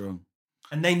mean? That's wrong.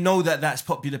 And they know that that's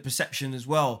popular perception as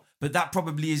well, but that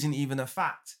probably isn't even a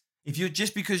fact. If you're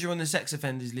just because you're on the sex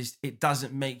offenders list, it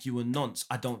doesn't make you a nonce.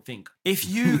 I don't think. If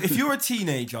you're a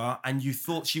teenager and you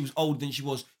thought she was older than she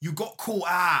was, you got caught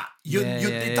out.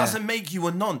 It doesn't make you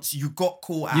a nonce. You got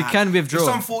caught out. You can withdraw. It's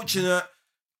unfortunate.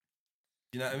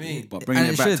 You know what I mean? But bringing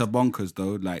And it it back should. to bonkers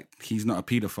though, like he's not a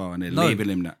paedophile and they label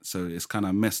him that, so it's kind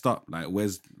of messed up. Like,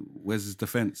 where's his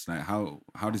defense? Like, how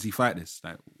does he fight this?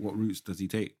 Like, what routes does he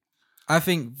take? I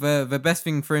think the best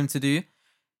thing for him to do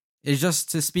is just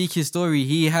to speak his story.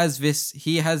 He has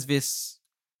this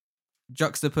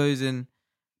juxtaposing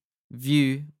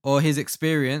view or his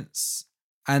experience,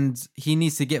 and he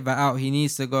needs to get that out. He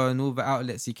needs to go on all the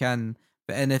outlets he can,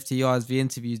 the NFTRs, the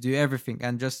interviews, do everything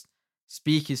and just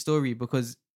speak his story,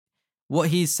 because what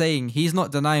he's saying, he's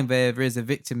not denying there is a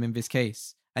victim in this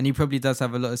case, and he probably does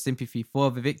have a lot of sympathy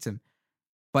for the victim.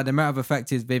 But the matter of the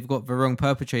fact is they've got the wrong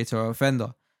perpetrator or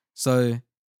offender. So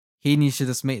he needs to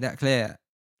just make that clear.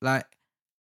 Like,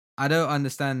 I don't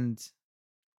understand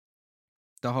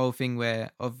the whole thing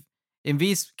in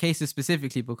these cases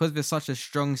specifically, because there's such a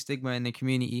strong stigma in the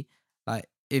community. Like,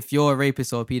 if you're a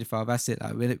rapist or a paedophile, that's it.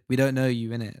 Like, we don't know you,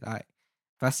 innit? Like,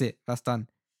 that's it. That's done.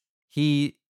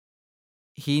 He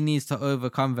needs to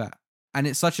overcome that. And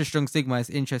it's such a strong stigma. It's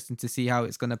interesting to see how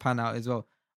it's going to pan out as well.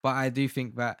 But I do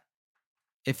think that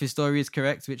if his story is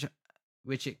correct,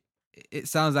 which it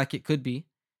sounds like it could be,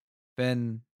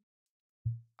 then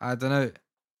I don't know.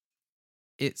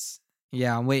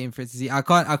 I'm waiting for it to see. I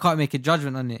can't make a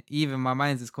judgment on it. Even my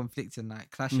mind's is conflicting,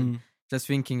 like clashing, just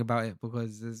thinking about it,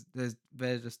 because there's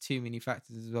just too many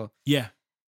factors as well. Yeah,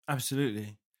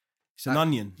 absolutely. It's an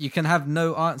onion. You can have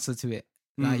no answer to it.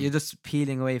 Like, you're just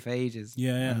peeling away for ages.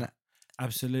 Yeah.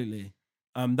 Absolutely.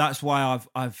 That's why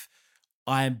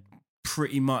I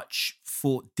pretty much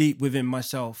thought deep within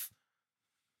myself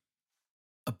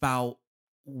about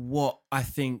what I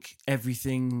think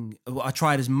everything. I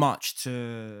tried as much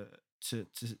to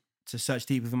search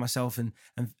deep within myself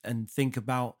and think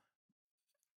about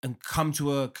and come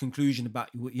to a conclusion about,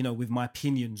 you know, with my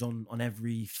opinions on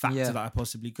every factor that I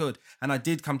possibly could. And I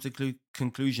did come to the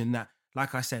conclusion that,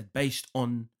 like I said, based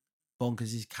on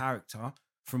Bonkers' character,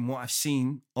 from what I've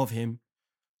seen of him,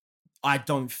 I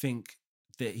don't think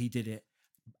that he did it.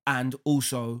 And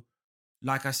also,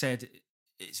 like I said,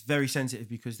 it's very sensitive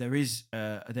because there is,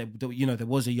 there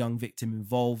was a young victim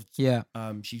involved. Yeah.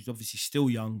 She's obviously still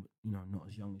young, you know, not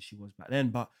as young as she was back then,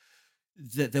 but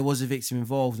there was a victim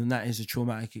involved, and that is a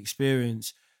traumatic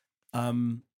experience.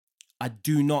 I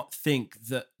do not think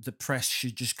that the press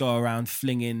should just go around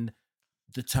flinging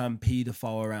the term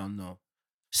paedophile around, though.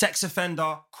 Sex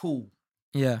offender, cool.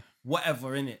 Yeah.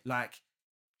 whatever in it. Like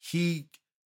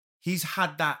he's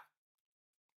had that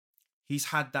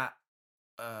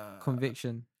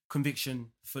Conviction.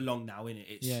 for long now, innit?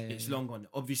 It's long gone.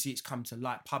 Obviously, it's come to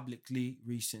light publicly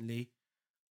recently,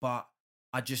 but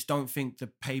I just don't think the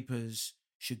papers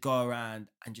should go around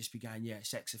and just be going, yeah,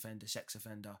 sex offender.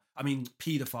 I mean,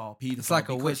 paedophile. It's like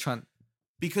a witch hunt.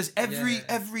 Because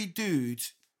every dude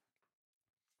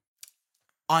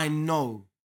I know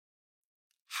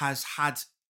has had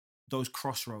those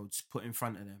crossroads put in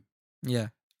front of them. Yeah.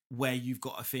 Where you've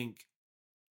got to think,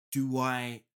 do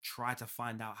I try to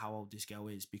find out how old this girl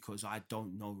is, because I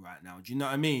don't know right now? Do you know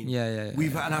what I mean? Yeah.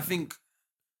 And I think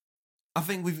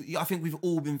we've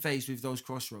all been faced with those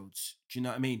crossroads. Do you know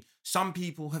what I mean? Some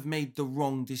people have made the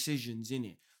wrong decisions in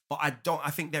it, but I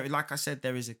think there, like I said,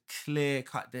 there is a clear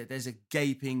cut. There's a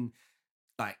gaping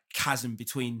like chasm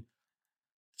between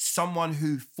someone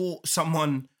who thought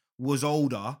someone was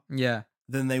older,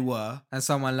 than they were, and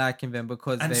someone liking them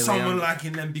because and they were someone young.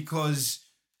 liking them because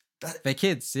they're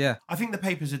kids. Yeah, I think the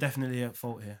papers are definitely at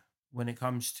fault here when it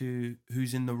comes to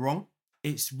who's in the wrong.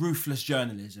 It's ruthless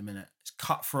journalism, innit? It's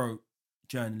cutthroat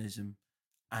journalism,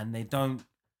 and they don't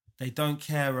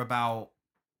care about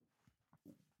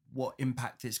what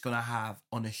impact it's gonna have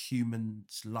on a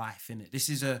human's life, innit? This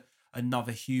is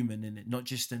another human, innit? Not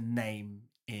just a name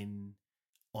on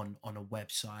a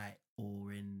website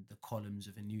or in the columns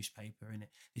of a newspaper, innit?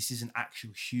 This is an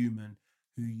actual human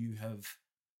who you have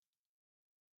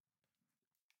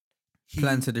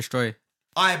planned to destroy.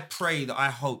 I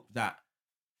hope that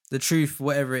the truth,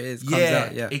 whatever it is, comes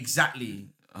out. Yeah, exactly.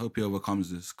 I hope he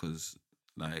overcomes this, because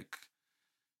like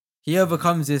he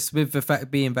overcomes this with the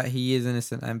fact being that he is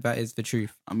innocent and that is the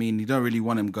truth. I mean, you don't really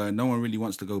want him going. No one really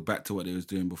wants to go back to what they was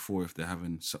doing before if they're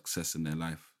having success in their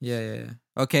life. Yeah.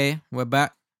 Okay, we're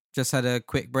back. Just had a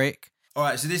quick break. All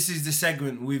right, so this is the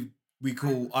segment we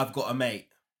call "I've Got a Mate."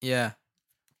 Yeah.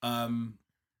 So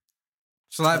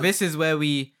like this is where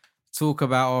we talk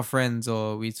about our friends,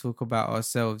 or we talk about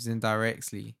ourselves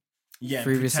indirectly. Yeah,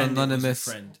 through this anonymous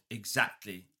friend.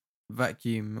 Exactly.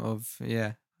 Vacuum of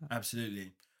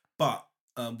Absolutely. But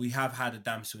we have had a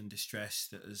damsel in distress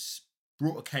that has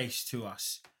brought a case to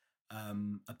us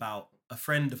about a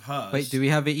friend of hers. Wait, do we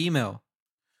have an email?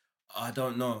 I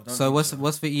don't know.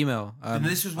 What's the email?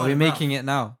 This was are we making it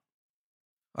now?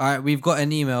 All right, we've got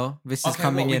an email. This is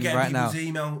coming in right now.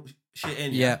 Email shit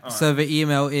in. Yeah. Right. So the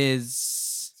email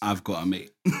is I've got a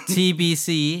mate.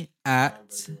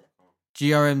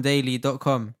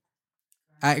 tbc@grmdaily.com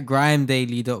at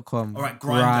grimedaily.com. All right,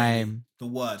 grime. The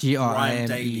word grime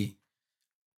daily.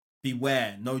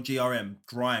 Beware, no GRM.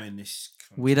 Grime in this.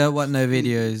 We don't want no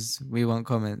videos. We want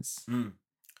comments.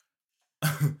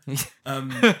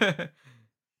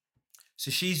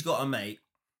 So she's got a mate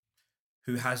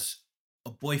who has a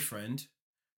boyfriend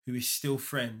who is still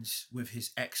friends with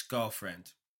his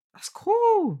ex-girlfriend. That's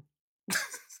cool.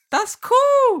 That's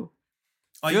cool.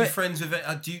 Are you friends with it?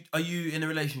 Are you in a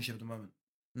relationship at the moment?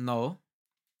 No.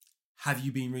 Have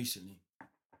you been recently?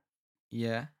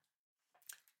 Yeah.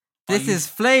 This is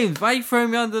flames. Why are you throwing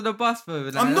me under the bus, bro?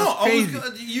 Like, I'm not.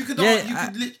 You could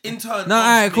intern. No,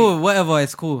 alright, cool. Whatever,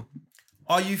 it's cool.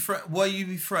 Were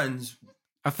you friends?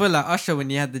 I feel like Usher when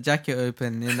he had the jacket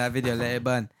open in that video, Let It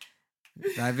Burn.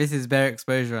 Like, this is bare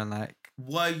exposure and like.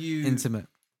 Were you intimate?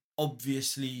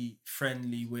 Obviously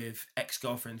friendly with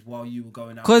ex-girlfriends while you were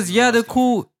going out. Because the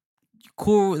cool,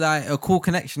 like a cool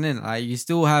connection in. Like you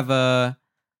still have a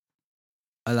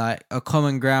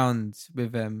common ground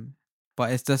with them,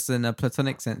 but it's just in a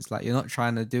platonic sense. Like you're not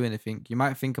trying to do anything. You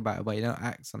might think about it, but you don't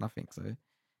act on nothing. So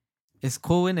it's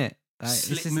cool, innit? Like,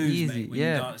 Slick it's just moves, easy. mate, when you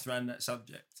dance around that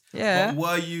subject. Yeah. But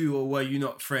were you or were you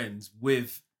not friends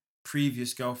with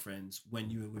previous girlfriends when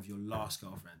you were with your last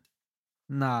girlfriend?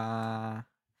 Nah.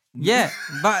 Yeah,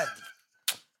 but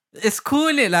it's cool,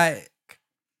 innit? Like,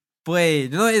 boy, you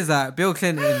know what it is that? Bill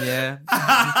Clinton, yeah.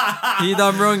 He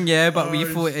done wrong, yeah, but we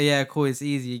thought, yeah, cool, it's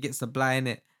easy. He gets the blind,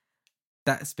 innit?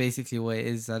 That's basically what it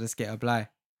is. I just get a blind.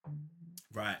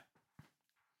 Right.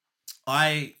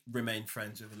 I remain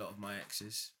friends with a lot of my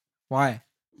exes. Why?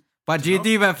 But do you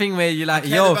do that thing where you're like,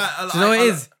 yo, do you know what it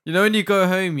is? You know when you go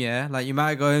home, yeah? Like you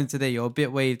might go home today, you're a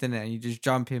bit waved, innit? And you just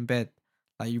jump in bed.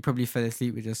 Like you probably fell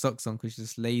asleep with your socks on because you're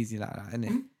just lazy like that, innit?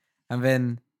 Mm-hmm. And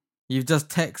then you've just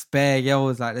text bare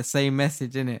girls like the same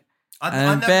message, innit? I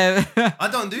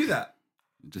don't do that.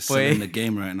 Just sitting in the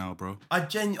game right now, bro. I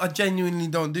genuinely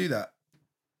don't do that.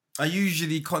 I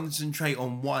usually concentrate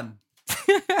on one.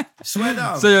 Swear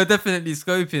down. So you're definitely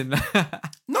scoping.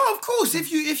 No, of course.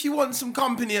 If you want some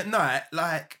company at night,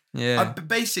 like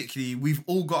basically we've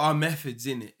all got our methods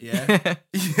in it. Yeah,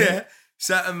 yeah.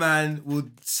 certain man will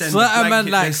send certain a man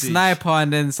blanket like message. sniper,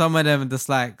 and then some of them just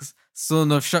like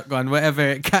sawn off shotgun, whatever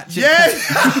it catches. Yeah,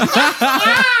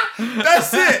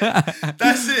 that's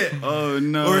it. Oh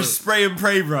no. Or a spray and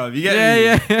pray, bro. You get me?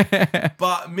 Yeah.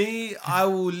 But me, I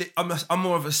will. I'm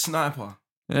more of a sniper.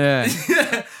 Yeah.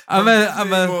 I'm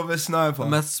more of a sniper.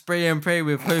 I'm a spray and pray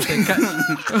with hope it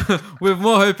catch with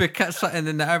more hope it catch something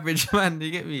than the average man.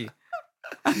 You get me?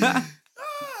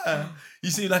 You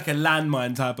seem like a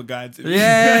landmine type of guy to me.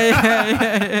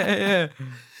 Yeah.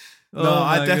 No, Oh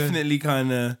I my God. definitely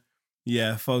kind of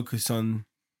focus on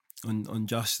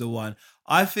just the one.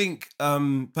 I think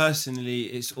personally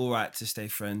it's all right to stay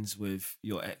friends with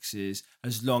your exes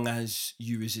as long as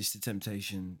you resist the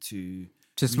temptation to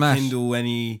smash. rekindle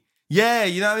any. Yeah,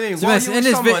 you know what I mean. So While yes, you're in with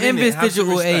this someone, in innit, this have some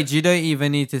digital respect. age, you don't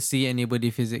even need to see anybody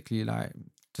physically. Like,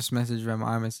 just message them,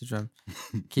 I message them.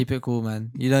 Keep it cool,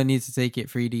 man. You don't need to take it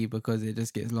 3D because it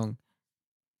just gets long.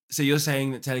 So you're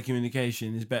saying that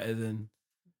telecommunication is better than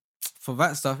For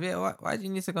that stuff, yeah. Why do you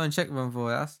need to go and check them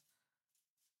for?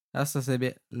 That's just a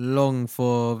bit long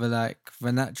for the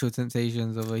natural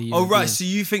temptations of a human. Oh right, being. so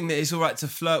you think that it's all right to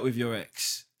flirt with your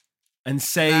ex and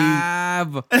say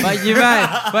but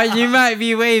you might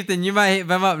be waved and you might hit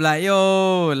them up like,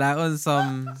 yo, like on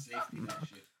some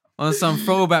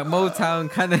throwback Motown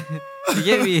kind of. You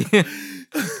get me?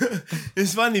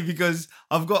 It's funny because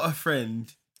I've got a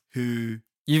friend who.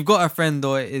 You've got a friend,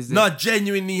 or is it? No, I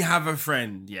genuinely have a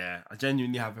friend. Yeah, I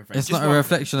genuinely have a friend. It's Just not a one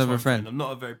reflection just of a one friend. I'm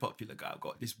not a very popular guy. I've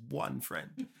got this one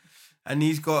friend, and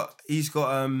he's got it's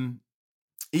not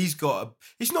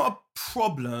a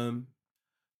problem,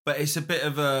 but it's a bit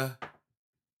of a,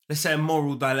 let's say, a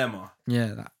moral dilemma.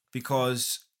 Yeah, that.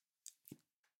 Because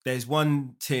there's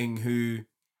one ting who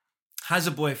has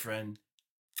a boyfriend,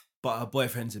 but her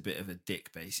boyfriend's a bit of a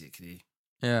dick, basically.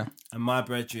 Yeah. And my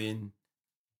brethren.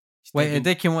 Wait, a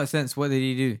dick in what sense? What did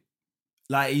he do?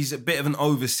 Like, he's a bit of an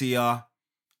overseer.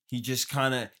 He just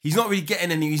kind of, he's not really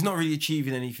he's not really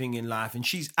achieving anything in life. And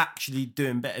she's actually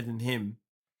doing better than him.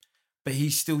 But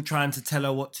he's still trying to tell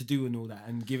her what to do and all that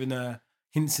and giving her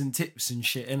hints and tips and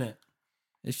shit, innit?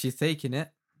 If she's taking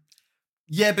it.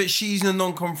 Yeah, but she's a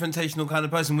non-confrontational kind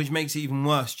of person, which makes it even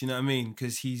worse, do you know what I mean?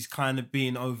 Because he's kind of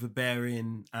being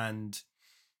overbearing and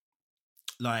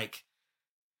like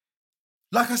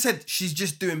I said, she's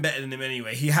just doing better than him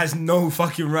anyway. He has no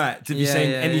fucking right to be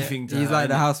saying anything to her. He's like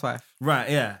the housewife. Right,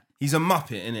 yeah. He's a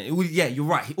muppet, innit? Yeah, you're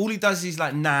right. All he does is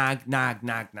like nag.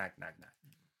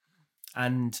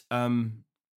 And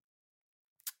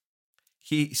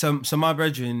so my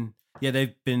brethren, yeah,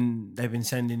 they've been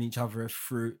sending each other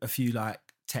through a few like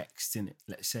texts in it.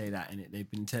 Let's say that in it. They've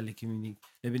been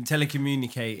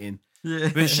telecommunicating. Yeah.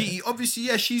 But she obviously,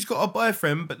 yeah, she's got a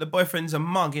boyfriend, but the boyfriend's a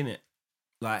mug, innit?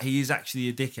 Like, he is actually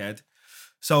a dickhead.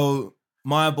 So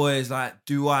my boy is like,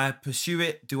 do I pursue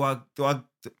it? Do I you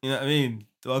know what I mean?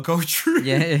 Do I go true?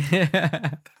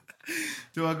 Yeah.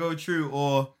 Do I go true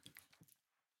or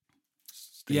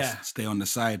stay on the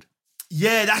side?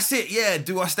 Yeah, that's it. Yeah.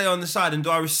 Do I stay on the side and do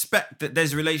I respect that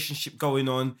there's a relationship going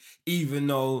on even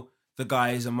though the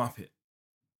guy is a muppet?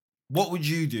 What would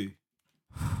you do?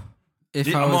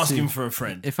 I'm asking for a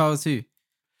friend. If I was who?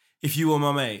 If you were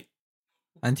my mate.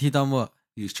 And he done what?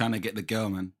 He's trying to get the girl,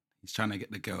 man. He's trying to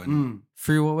get the girl. And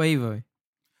Through what way, though?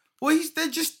 Well, they're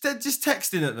just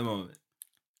texting at the moment.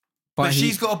 But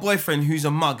she's got a boyfriend who's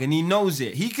a mug and he knows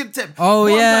it. He could take. Oh,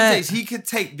 what I'm yeah. trying to say is he could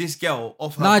take this girl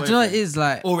off her Nah, do boyfriend. you know what it is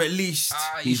like? Or at least you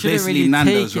he's shouldn't basically really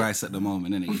Nando's take it. rice at the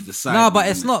moment, isn't he? He's the side. No, but man,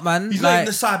 it's innit? not, man. he's like, not even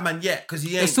the side man yet because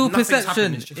he ain't. it's all nothing's perception.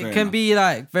 happened. It's just- It can be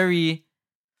like very.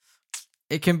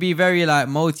 It can be very like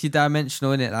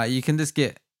multi-dimensional, innit? Like you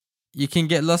can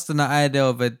get lost in the idea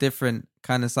of a different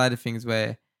kind of side of things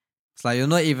where it's like you're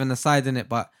not even the side in it,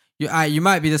 but you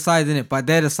might be the side in it, but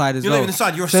they're the side as You're well. not even the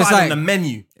side. You're a So it's side like- on the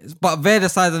menu. But they're the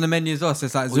side on the menu as well. So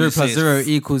it's like What 0 you say plus is 0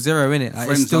 equals 0, innit? Like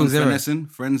Friend it's still zone 0. finessing?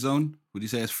 Friend zone? Would you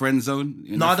say it's friend zone?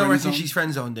 No, I don't reckon she's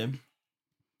friend zoned him.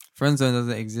 Friend zone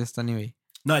doesn't exist anyway.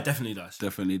 No, it definitely does.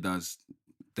 Definitely does.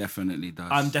 Definitely does.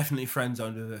 I'm definitely friend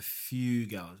zoned with a few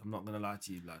girls. I'm not gonna lie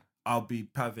to you, blood. I'll be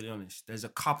perfectly honest. There's a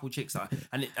couple chicks that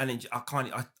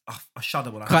I shudder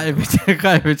when I Can't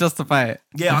even justify it.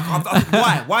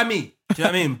 Yeah, why me? Do you know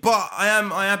what I mean? But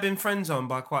I have been friend zoned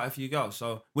by quite a few girls.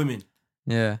 So women,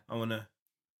 Yeah. I wanna,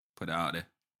 Put it out there.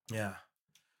 yeah.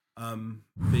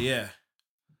 But yeah,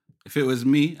 If it was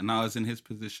me and I was in his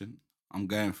position, I'm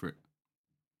going for it.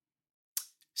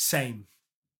 same.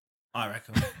 I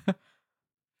reckon.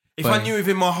 If But- I knew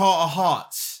within my heart of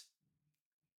hearts,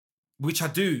 which I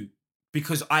do,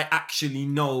 because I actually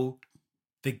know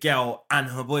the girl and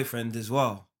her boyfriend as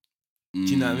well. Do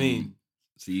you know what I mean?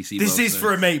 So you see this both is sides.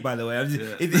 for a mate, by the way.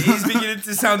 It is beginning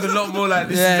to sound a lot more like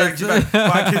this is actually about,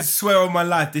 but I can swear on my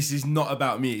life, this is not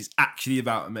about me. It's actually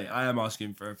about a mate. I am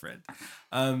asking for a friend.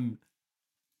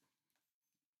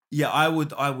 Yeah, I would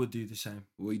do the same.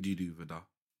 What would you do, Vidar?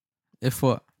 If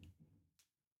what?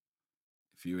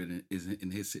 If you were in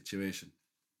his situation?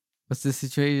 What's the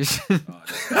situation?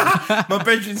 My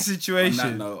bedroom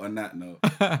situation. On that note.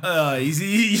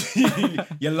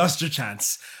 You lost your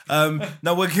chance.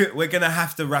 No, we're gonna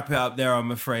have to wrap it up there.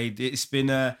 I'm afraid it's been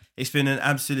an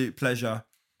absolute pleasure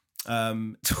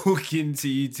talking to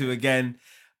you two again.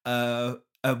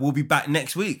 We'll be back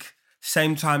next week,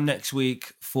 same time next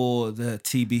week for the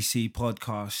TBC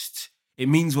podcast. It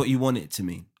means what you want it to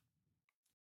mean.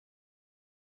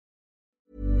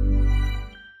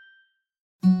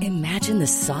 Imagine the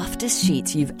softest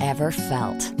sheets you've ever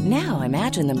felt. Now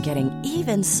imagine them getting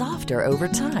even softer over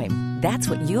time. That's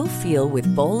what you'll feel with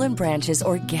Boll & Branch's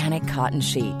organic cotton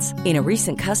sheets. In a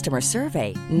recent customer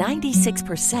survey,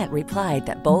 96% replied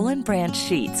that Boll & Branch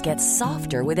sheets get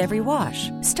softer with every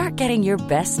wash. Start getting your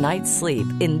best night's sleep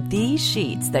in these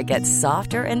sheets that get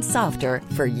softer and softer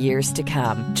for years to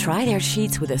come. Try their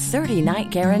sheets with a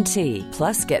 30-night guarantee.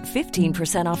 Plus, get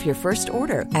 15% off your first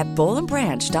order at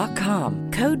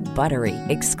bollandbranch.com. Code BUTTERY.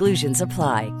 Exclusions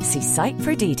apply. See site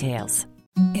for details.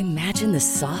 Imagine the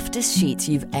softest sheets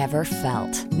you've ever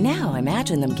felt. Now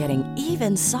imagine them getting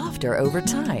even softer over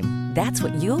time. That's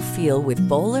what you'll feel with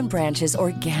Boll & Branch's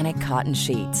organic cotton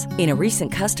sheets. In a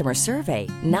recent customer survey,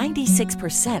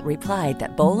 96% replied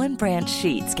that Boll & Branch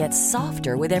sheets get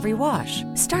softer with every wash.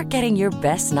 Start getting your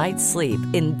best night's sleep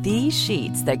in these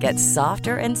sheets that get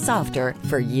softer and softer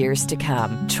for years to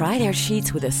come. Try their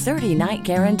sheets with a 30-night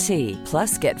guarantee.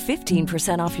 Plus, get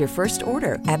 15% off your first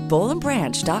order at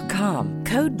bollandbranch.com.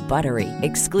 Code BUTTERY.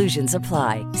 Exclusions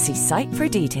apply. See site for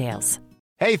details.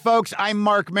 Hey, folks, I'm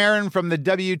Mark Maron from the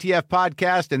WTF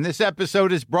Podcast, and this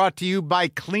episode is brought to you by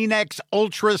Kleenex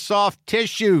Ultra Soft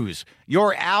Tissues,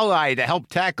 your ally to help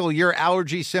tackle your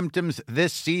allergy symptoms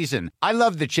this season. I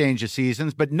love the change of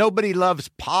seasons, but nobody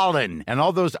loves pollen and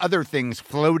all those other things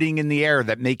floating in the air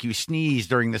that make you sneeze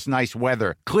during this nice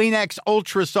weather. Kleenex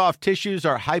Ultra Soft Tissues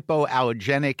are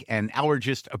hypoallergenic and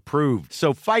allergist approved,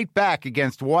 so fight back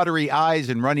against watery eyes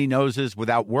and runny noses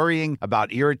without worrying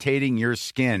about irritating your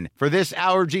skin. For this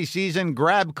allergy season,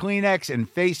 grab Kleenex and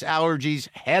face allergies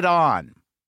head on.